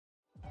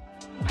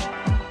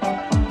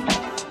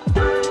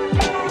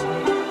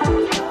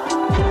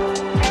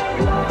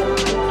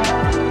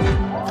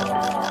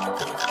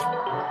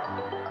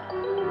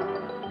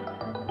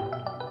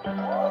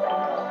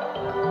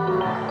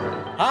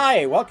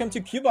Hi, welcome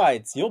to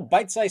QuBites, your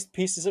bite-sized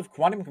pieces of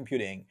quantum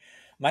computing.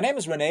 My name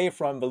is Renee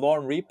from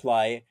Valorem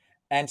Reply,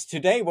 and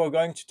today we're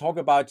going to talk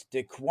about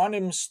the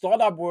quantum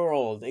startup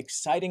world.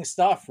 Exciting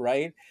stuff,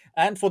 right?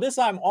 And for this,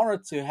 I'm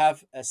honored to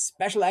have a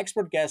special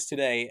expert guest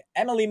today,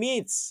 Emily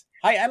Meets.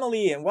 Hi,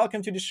 Emily, and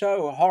welcome to the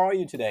show. How are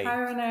you Hi, today?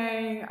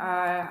 Renee.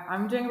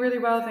 I'm doing really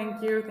well,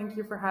 thank you. Thank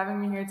you for having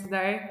me here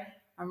today.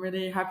 I'm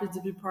really happy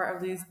to be part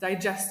of these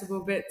digestible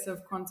bits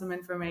of quantum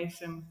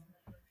information.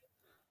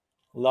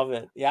 Love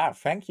it. Yeah,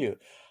 thank you.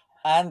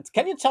 And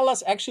can you tell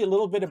us actually a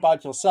little bit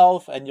about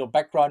yourself and your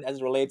background as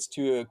it relates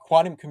to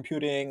quantum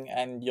computing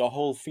and your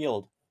whole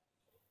field?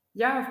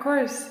 Yeah, of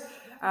course.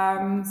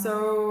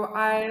 So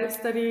I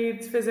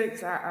studied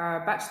physics at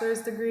a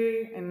bachelor's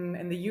degree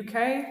in the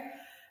UK.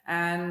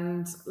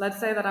 And let's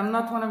say that I'm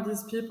not one of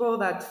these people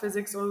that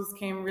physics always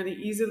came really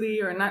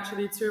easily or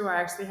naturally to. I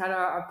actually had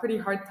a pretty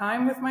hard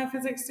time with my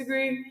physics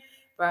degree.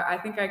 But I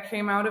think I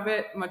came out of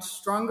it much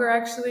stronger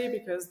actually,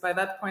 because by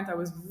that point I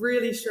was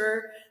really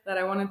sure that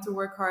I wanted to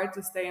work hard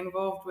to stay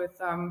involved with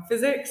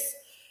physics.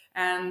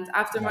 And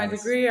after my Nice.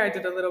 degree, I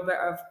did a little bit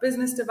of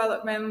business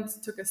development,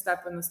 took a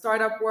step in the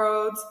startup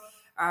world,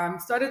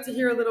 started to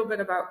hear a little bit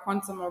about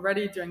quantum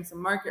already, doing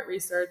some market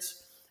research,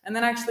 and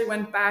then actually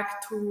went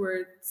back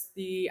towards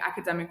the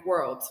academic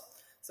world.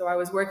 So I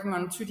was working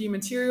on 2D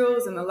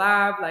materials in the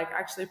lab, like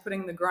actually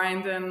putting the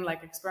grind in,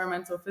 like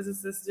experimental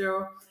physicists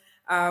do.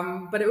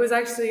 But it was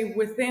actually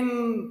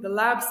within the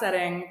lab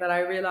setting that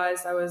I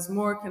realized I was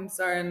more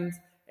concerned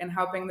in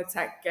helping the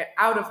tech get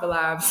out of the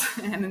labs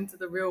and into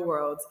the real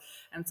world.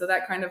 And so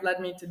that kind of led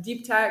me to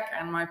deep tech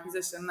and my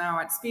position now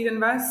at Speed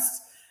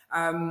Invest.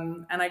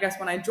 And I guess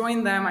when I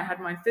joined them, I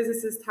had my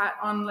physicist hat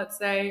on, let's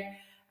say,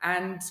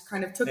 and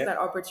kind of took Yeah. that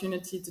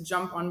opportunity to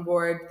jump on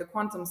board the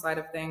quantum side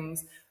of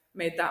things,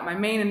 made that my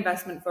main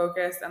investment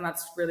focus. And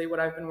that's really what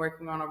I've been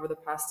working on over the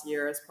past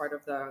year as part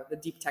of the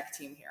deep tech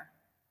team here.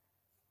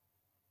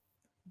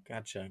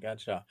 Gotcha,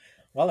 gotcha.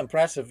 Well,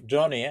 impressive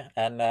journey,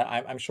 and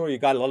I'm sure you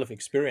got a lot of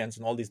experience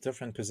in all these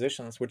different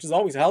positions, which is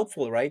always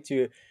helpful, right?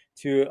 To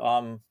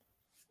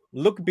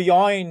look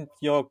beyond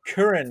your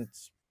current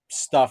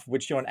stuff,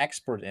 which you're an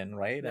expert in,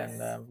 right? And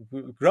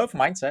Yes. growth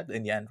mindset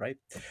in the end, right?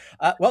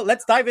 Well,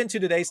 let's dive into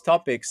today's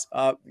topics.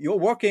 You're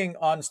working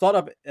on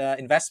startup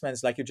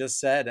investments, like you just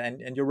said,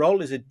 and your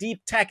role is a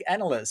deep tech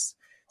analyst.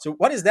 So,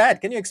 what is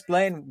that? Can you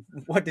explain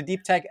what the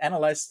deep tech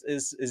analyst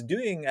is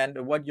doing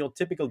and what your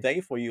typical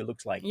day for you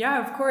looks like?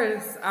 Yeah, of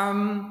course.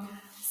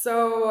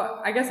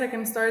 So I guess I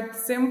can start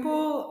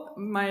simple.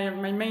 My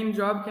main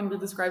job can be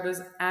described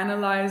as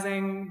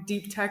analyzing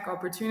deep tech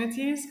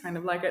opportunities, kind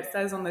of like it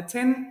says on the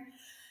tin.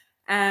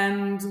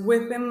 And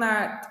within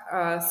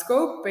that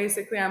scope,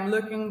 basically, I'm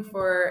looking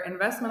for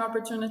investment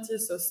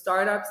opportunities, so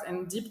startups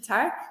in deep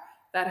tech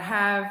that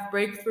have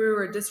breakthrough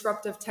or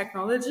disruptive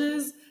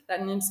technologies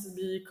that needs to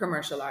be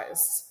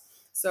commercialized.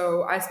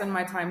 So I spend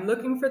my time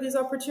looking for these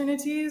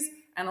opportunities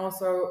and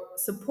also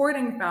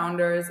supporting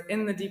founders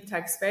in the deep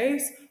tech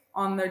space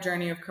on their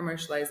journey of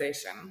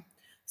commercialization.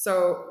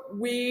 So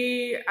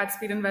we at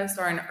Speed Invest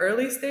are an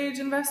early stage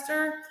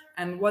investor.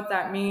 And what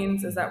that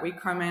means is that we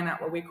come in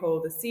at what we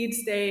call the seed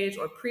stage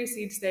or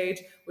pre-seed stage,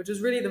 which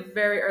is really the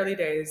very early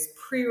days,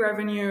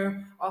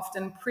 pre-revenue,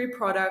 often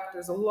pre-product.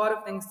 There's a lot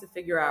of things to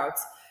figure out.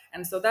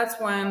 And so that's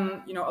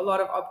when, a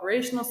lot of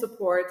operational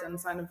support and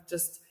kind of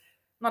just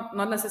not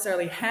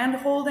necessarily hand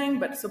holding,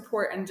 but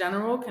support in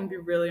general can be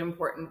really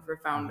important for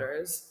Mhm.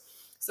 founders.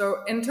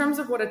 So, in terms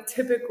of what a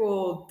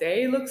typical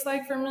day looks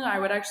like for me, I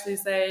would actually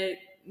say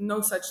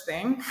no such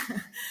thing.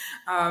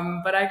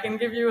 But I can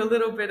give you a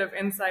little bit of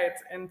insight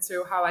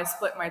into how I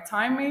split my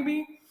time,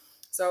 maybe.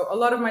 So, a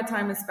lot of my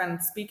time is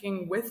spent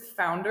speaking with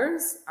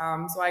founders.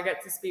 So, I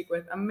get to speak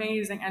with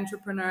amazing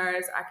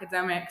entrepreneurs,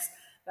 academics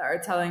that are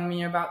telling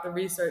me about the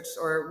research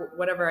or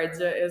whatever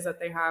idea is that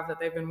they have that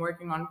they've been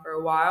working on for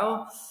a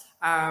while.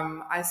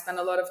 I spend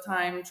a lot of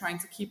time trying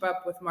to keep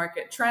up with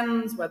market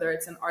trends, whether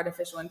it's in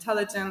artificial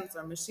intelligence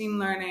or machine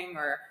learning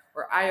or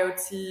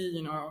IoT,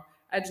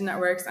 edge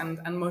networks,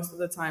 and most of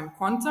the time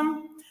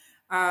quantum.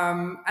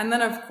 And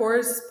then, of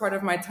course, part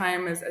of my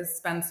time is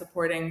spent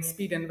supporting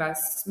Speed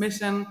Invest's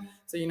mission.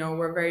 So,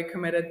 we're very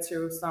committed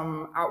to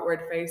some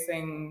outward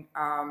facing,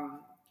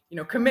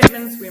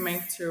 commitments we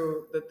make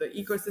to the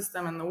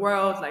ecosystem and the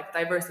world, like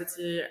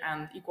diversity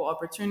and equal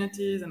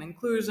opportunities and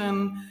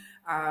inclusion,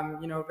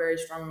 very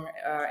strong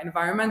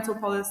environmental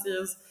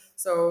policies.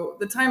 So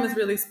the time is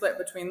really split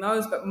between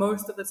those, but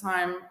most of the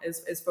time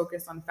is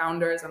focused on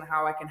founders and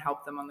how I can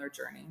help them on their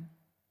journey.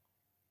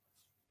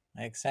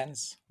 Makes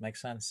sense.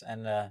 Makes sense.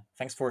 And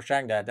thanks for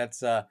sharing that.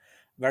 That's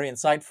very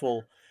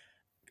insightful.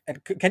 And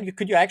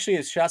could you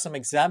actually share some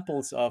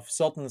examples of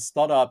certain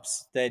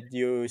startups that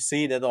you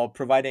see that are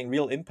providing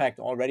real impact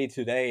already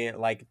today?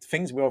 Like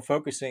things we're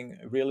focusing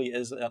really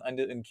is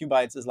in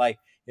QBites is like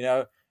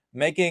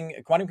making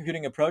quantum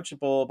computing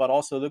approachable, but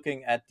also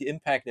looking at the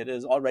impact it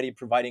is already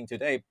providing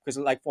today. Because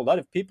like for a lot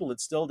of people,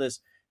 it's still this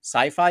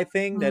sci-fi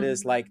thing that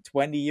is Mm. like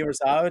 20 years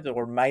out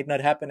or might not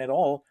happen at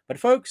all. But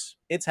folks,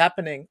 it's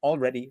happening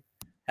already,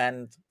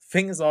 and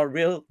things are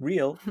real.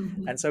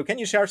 And so can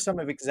you share some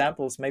of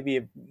examples,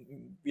 maybe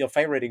your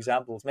favorite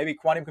examples, maybe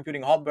quantum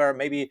computing hardware,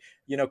 maybe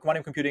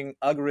quantum computing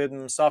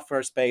algorithm,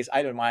 software space,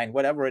 I don't mind,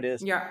 whatever it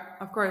is. Yeah,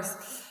 of course.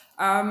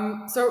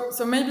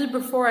 So maybe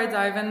before I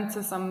dive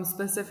into some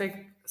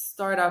specific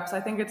startups,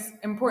 I think it's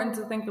important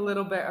to think a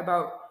little bit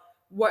about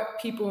what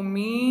people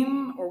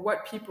mean or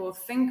what people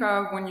think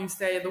of when you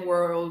say the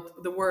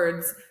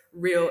words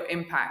real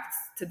impacts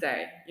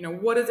today.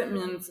 What does it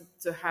mean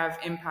to have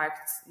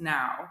impacts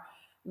now?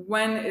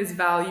 When is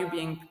value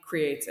being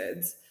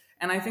created?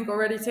 And I think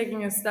already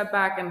taking a step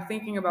back and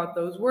thinking about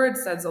those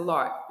words says a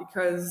lot,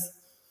 because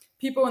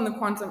people in the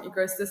quantum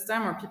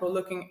ecosystem or people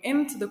looking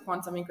into the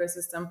quantum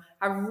ecosystem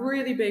have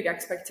really big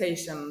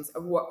expectations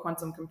of what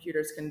quantum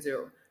computers can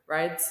do,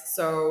 right?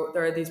 So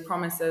there are these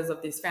promises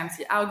of these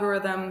fancy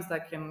algorithms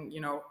that can,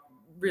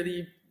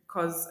 really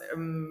cause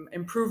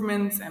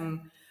improvements and,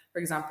 for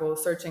example,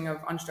 searching of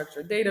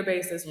unstructured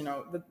databases,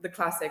 the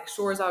classic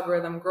Shor's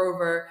algorithm,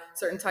 Grover,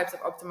 certain types of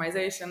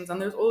optimizations. And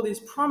there's all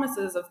these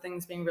promises of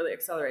things being really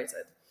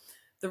accelerated.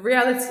 The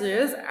reality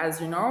is,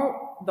 as you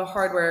know, the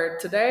hardware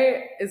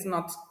today is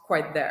not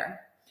quite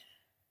there.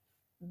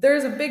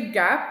 There's a big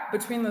gap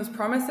between those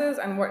promises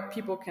and what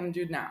people can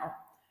do now.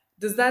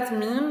 Does that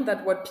mean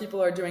that what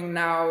people are doing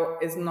now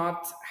is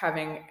not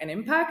having an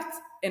impact?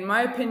 In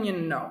my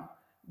opinion, no.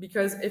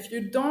 Because if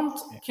you don't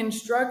Yeah.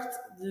 construct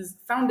these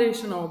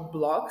foundational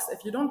blocks,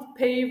 if you don't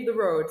pave the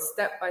road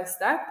step by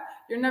step,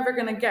 you're never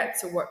going to get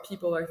to what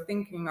people are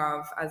thinking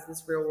of as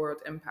this real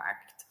world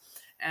impact.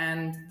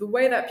 And the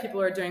way that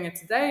people are doing it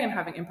today and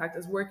having impact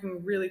is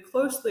working really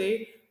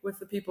closely with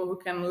the people who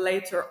can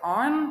later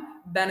on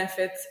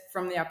benefit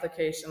from the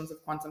applications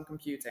of quantum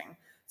computing.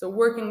 So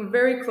working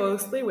very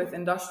closely with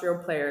industrial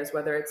players,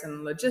 whether it's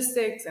in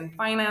logistics and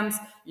finance,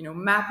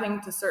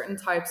 mapping to certain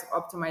types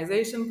of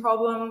optimization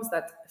problems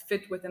that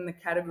fit within the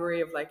category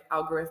of like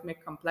algorithmic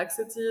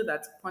complexity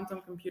that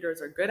quantum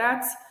computers are good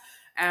at.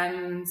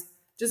 And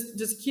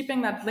just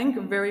keeping that link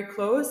very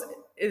close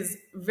is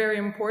very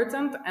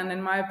important, and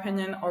in my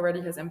opinion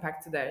already has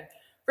impact today.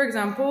 For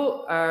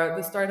example,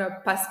 the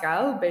startup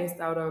Pascal, based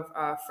out of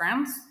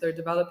France, they're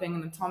developing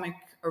an atomic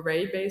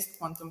array based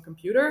quantum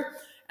computer,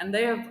 and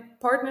they have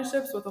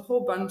partnerships with a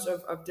whole bunch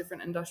of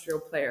different industrial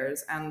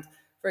players. And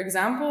for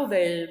example,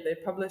 they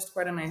published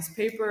quite a nice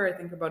paper, I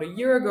think about a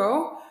year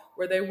ago,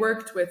 where they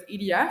worked with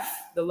EDF,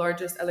 the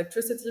largest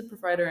electricity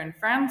provider in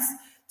France,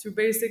 to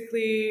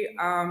basically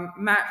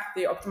map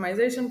the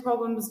optimization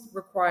problems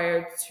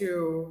required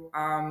to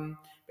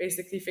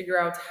basically figure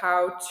out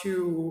how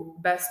to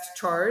best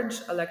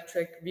charge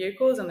electric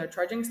vehicles and their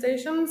charging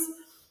stations,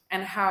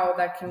 and how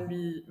that can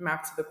be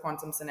mapped to the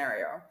quantum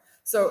scenario.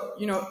 So,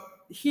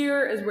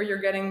 here is where you're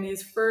getting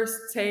these first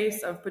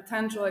tastes of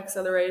potential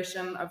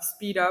acceleration, of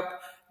speed up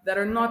that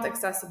are not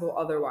accessible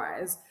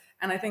otherwise.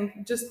 And I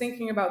think just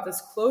thinking about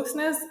this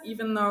closeness,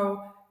 even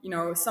though,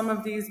 some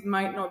of these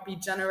might not be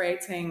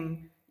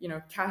generating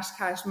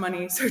cash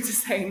money, so to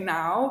say,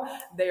 now,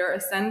 they are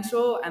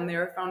essential and they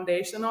are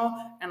foundational,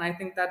 and I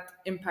think that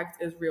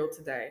impact is real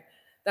today.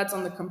 That's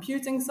on the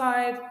computing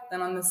side.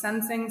 Then on the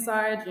sensing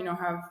side,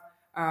 have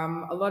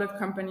a lot of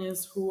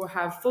companies who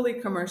have fully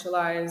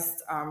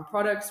commercialized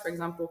products. For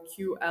example,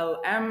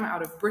 QLM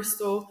out of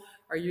Bristol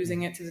are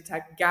using it to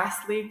detect gas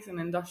leaks in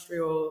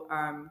industrial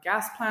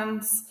gas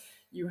plants.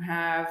 You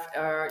have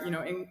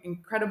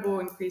incredible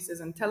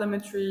increases in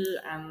telemetry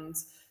and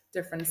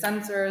different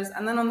sensors.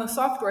 And then on the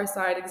software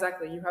side,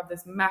 exactly, you have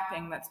this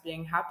mapping that's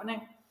being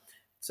happening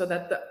so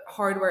that the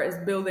hardware is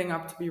building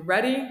up to be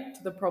ready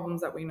to the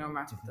problems that we know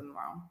matter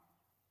tomorrow.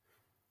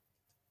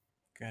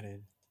 Got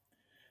it.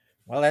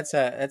 Well, that's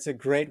a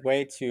great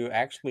way to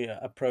actually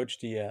approach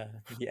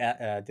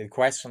the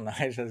question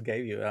I just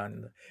gave you,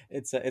 and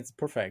it's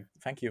perfect.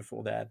 Thank you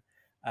for that.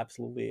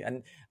 Absolutely.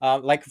 And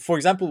like for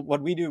example,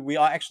 what we do, we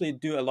are actually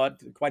do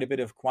quite a bit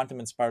of quantum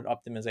inspired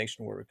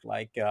optimization work,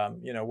 like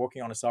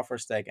working on a software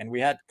stack. And we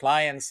had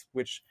clients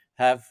which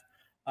have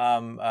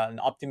an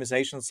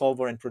optimization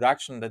solver in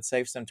production that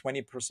saves them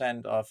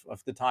 20%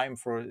 of the time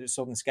for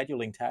certain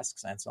scheduling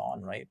tasks and so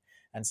on, right?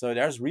 And so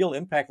there's real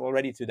impact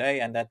already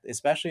today, and that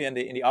especially in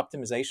the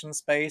optimization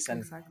space.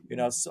 And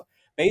Exactly. so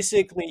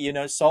basically,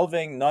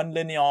 solving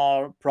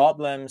nonlinear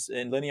problems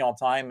in linear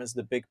time is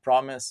the big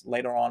promise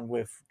later on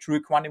with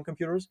true quantum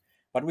computers.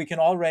 But we can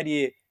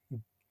already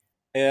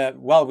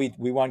well,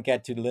 we won't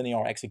get to the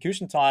linear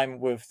execution time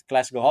with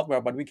classical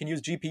hardware, but we can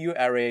use GPU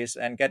arrays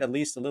and get at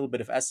least a little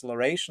bit of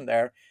acceleration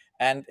there.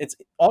 And it's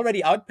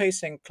already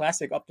outpacing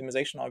classic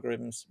optimization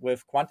algorithms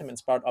with quantum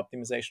inspired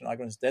optimization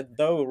algorithms that,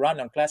 though, run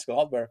on classical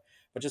hardware.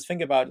 But just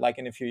think about, like,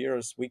 in a few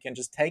years, we can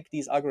just take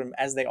these algorithms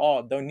as they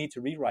are, don't need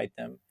to rewrite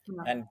them,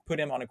 Yeah. and put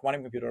them on a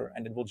quantum computer,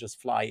 and it will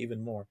just fly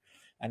even more.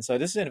 And so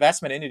this is an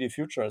investment into the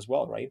future as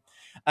well, right?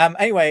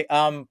 Anyway,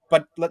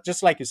 but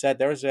just like you said,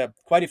 there's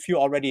quite a few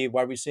already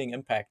where we're seeing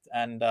impact,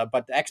 and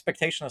but the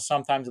expectation is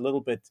sometimes a little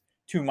bit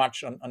too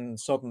much on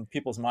certain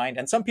people's mind,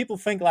 and some people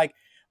think like,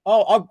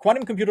 oh,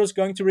 quantum computer is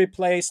going to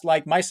replace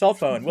like my cell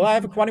phone. Will I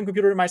have a quantum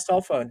computer in my cell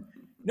phone?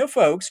 No,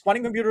 folks,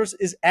 quantum computers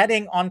is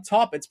adding on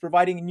top. It's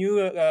providing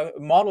new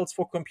models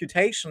for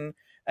computation,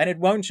 and it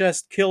won't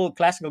just kill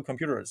classical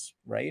computers,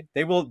 right?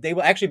 They will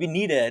actually be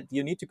needed.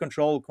 You need to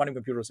control quantum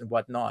computers and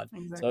whatnot.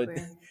 So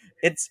Exactly.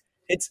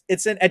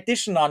 it's an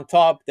addition on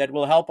top that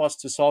will help us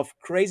to solve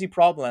crazy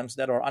problems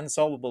that are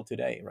unsolvable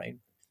today, right?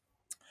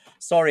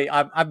 Sorry,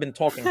 I've been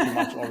talking too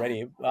much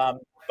already.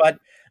 But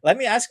let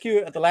me ask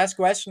you the last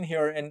question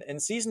here. In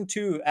season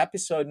two,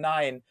 episode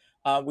nine,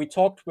 we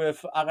talked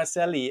with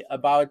Araceli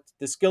about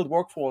the skilled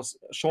workforce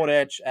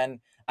shortage. And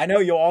I know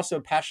you're also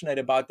passionate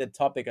about that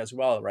topic as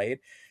well, right?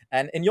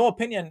 And in your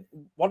opinion,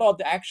 what are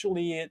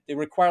actually the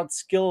required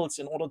skills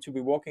in order to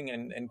be working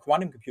in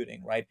quantum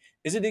computing, right?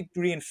 Is it a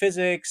degree in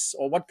physics,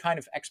 or what kind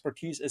of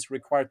expertise is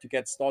required to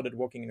get started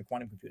working in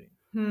quantum computing?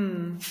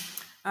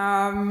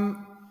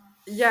 Um,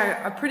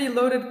 yeah, a pretty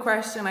loaded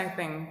question, I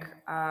think.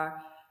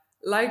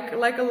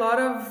 Like a lot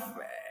of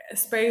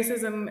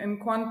spaces in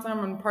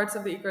quantum and parts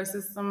of the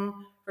ecosystem,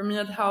 for me,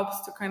 it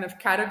helps to kind of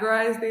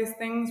categorize these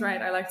things,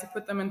 right? I like to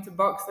put them into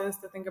boxes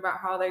to think about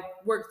how they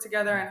work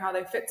together and how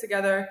they fit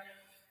together.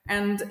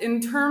 And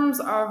in terms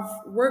of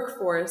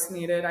workforce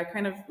needed, I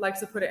kind of like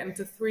to put it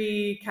into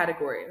three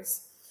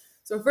categories.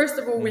 So first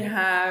of all, we Mhm.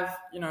 have,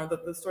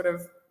 the sort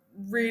of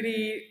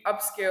really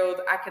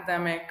upskilled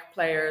academic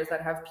players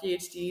that have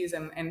PhDs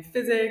in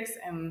physics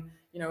and,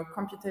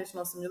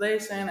 computational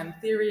simulation and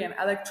theory and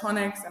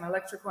electronics and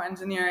electrical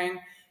engineering,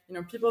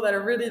 people that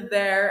are really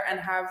there and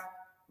have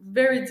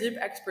very deep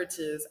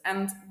expertise.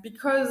 And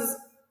because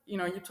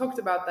you talked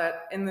about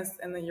that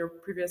your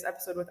previous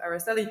episode with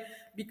Araceli,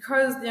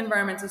 because the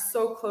environment is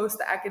so close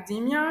to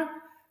academia,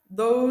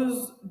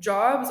 those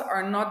jobs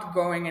are not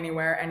going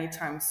anywhere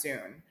anytime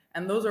soon,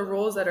 and those are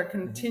roles that are Mhm.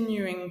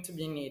 continuing to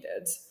be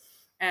needed.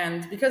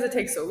 And because it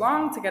takes so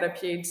long to get a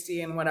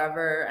PhD in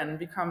whatever and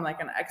become like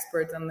an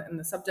expert in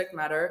the subject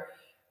matter,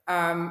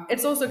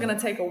 it's also going Mhm.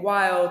 to take a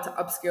while to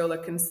upskill a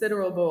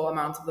considerable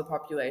amount of the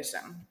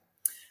population.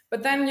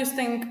 But then you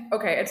think,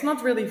 okay, it's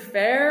not really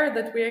fair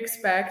that we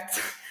expect,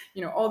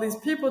 all these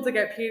people to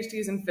get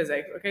PhDs in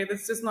physics. Okay,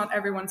 that's just not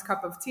everyone's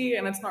cup of tea,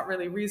 and it's not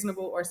really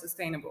reasonable or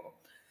sustainable.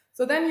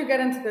 So then you get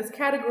into this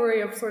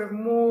category of sort of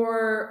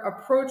more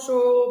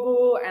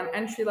approachable and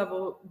entry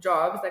level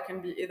jobs that can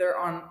be either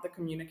on the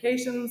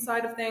communication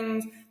side of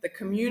things, the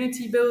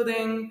community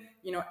building,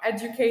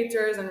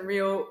 educators and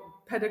real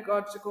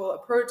pedagogical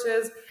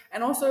approaches,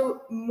 and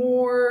also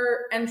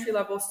more entry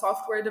level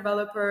software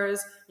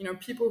developers,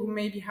 people who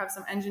maybe have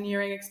some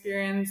engineering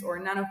experience or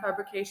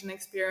nanofabrication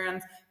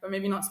experience, but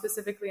maybe not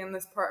specifically in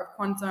this part of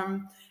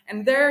quantum.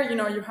 And there,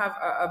 you have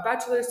a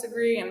bachelor's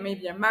degree and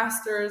maybe a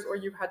master's, or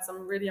you've had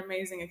some really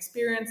amazing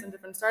experience in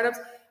different startups,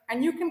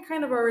 and you can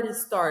kind of already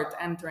start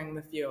entering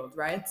the field,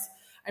 right?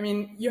 I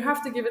mean, you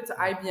have to give it to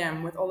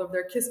IBM with all of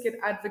their Qiskit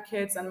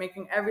advocates and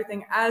making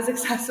everything as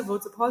accessible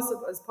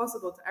as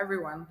possible to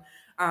everyone,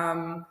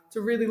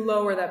 to really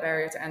lower that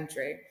barrier to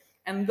entry.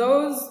 And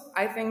those,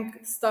 I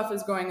think, stuff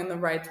is going in the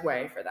right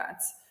way for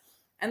that.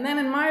 And then,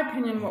 in my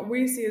opinion, what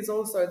we see is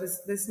also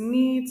this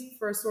need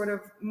for sort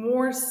of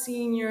more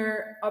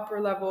senior,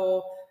 upper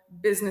level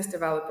business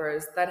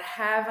developers that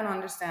have an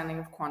understanding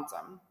of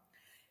quantum.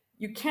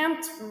 You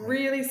can't Right.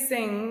 really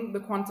sing the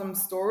quantum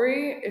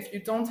story if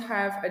you don't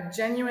have a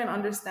genuine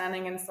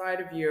understanding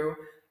inside of you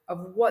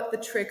of what the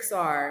tricks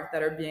are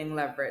that are being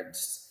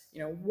leveraged.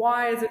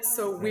 Why is it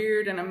so Right.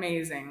 weird and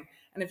amazing?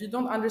 And if you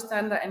don't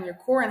understand that in your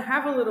core and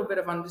have a little bit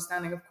of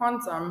understanding of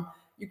quantum,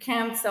 you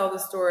can't sell the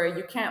story.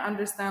 You can't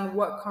understand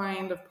what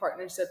kind of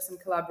partnerships and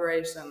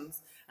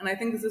collaborations. And I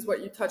think this is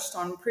what you touched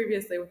on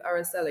previously with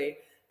Araceli.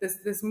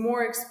 This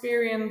more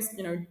experienced,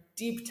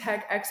 deep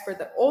tech expert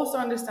that also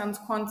understands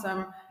quantum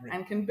Right.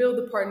 and can build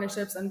the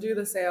partnerships and do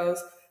the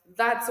sales.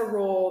 That's a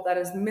role that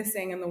is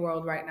missing in the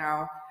world right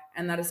now,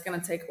 and that is going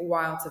to take a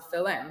while to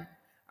fill in.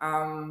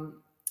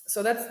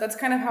 So that's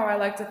kind of how I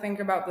like to think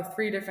about the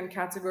three different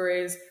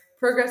categories.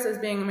 Progress is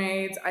being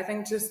made. I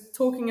think just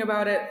talking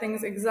about it,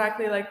 things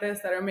exactly like this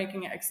that are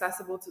making it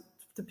accessible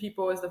to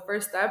people is the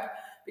first step,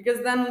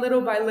 because then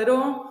little by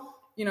little,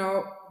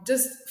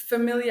 just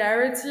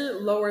familiarity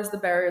lowers the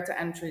barrier to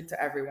entry to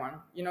everyone.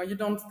 You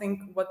don't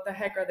think, what the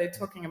heck are they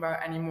talking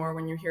about anymore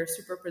when you hear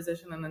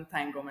superposition and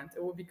entanglement?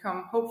 It will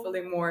become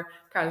hopefully more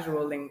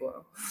casual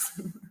lingo.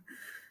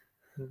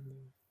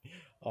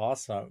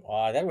 Awesome.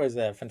 That was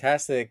a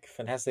fantastic,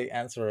 fantastic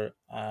answer.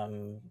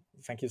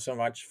 Thank you so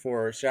much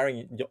for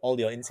sharing all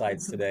your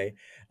insights today.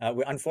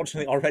 We're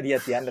unfortunately already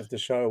at the end of the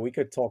show. We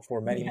could talk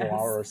for many more Yes.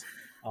 hours.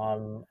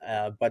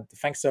 But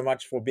thanks so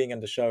much for being on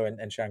the show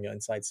and sharing your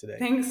insights today.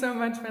 Thanks so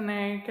much,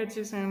 Renee. Catch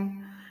you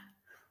soon.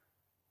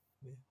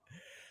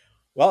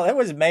 Well, that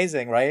was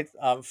amazing, right?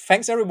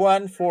 Thanks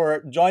everyone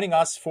for joining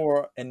us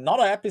for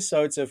another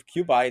episodes of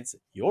QBites,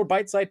 your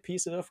bite-sized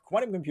piece of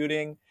quantum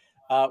computing.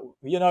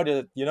 You know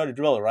the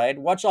drill, right?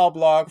 Watch our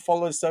blog,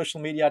 follow the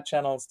social media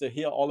channels to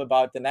hear all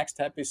about the next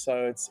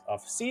episodes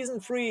of season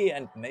 3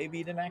 and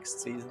maybe the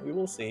next season. We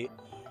will see.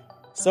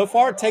 So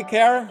far, take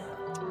care,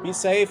 be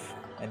safe,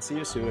 and see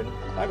you soon.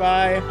 Bye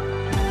bye.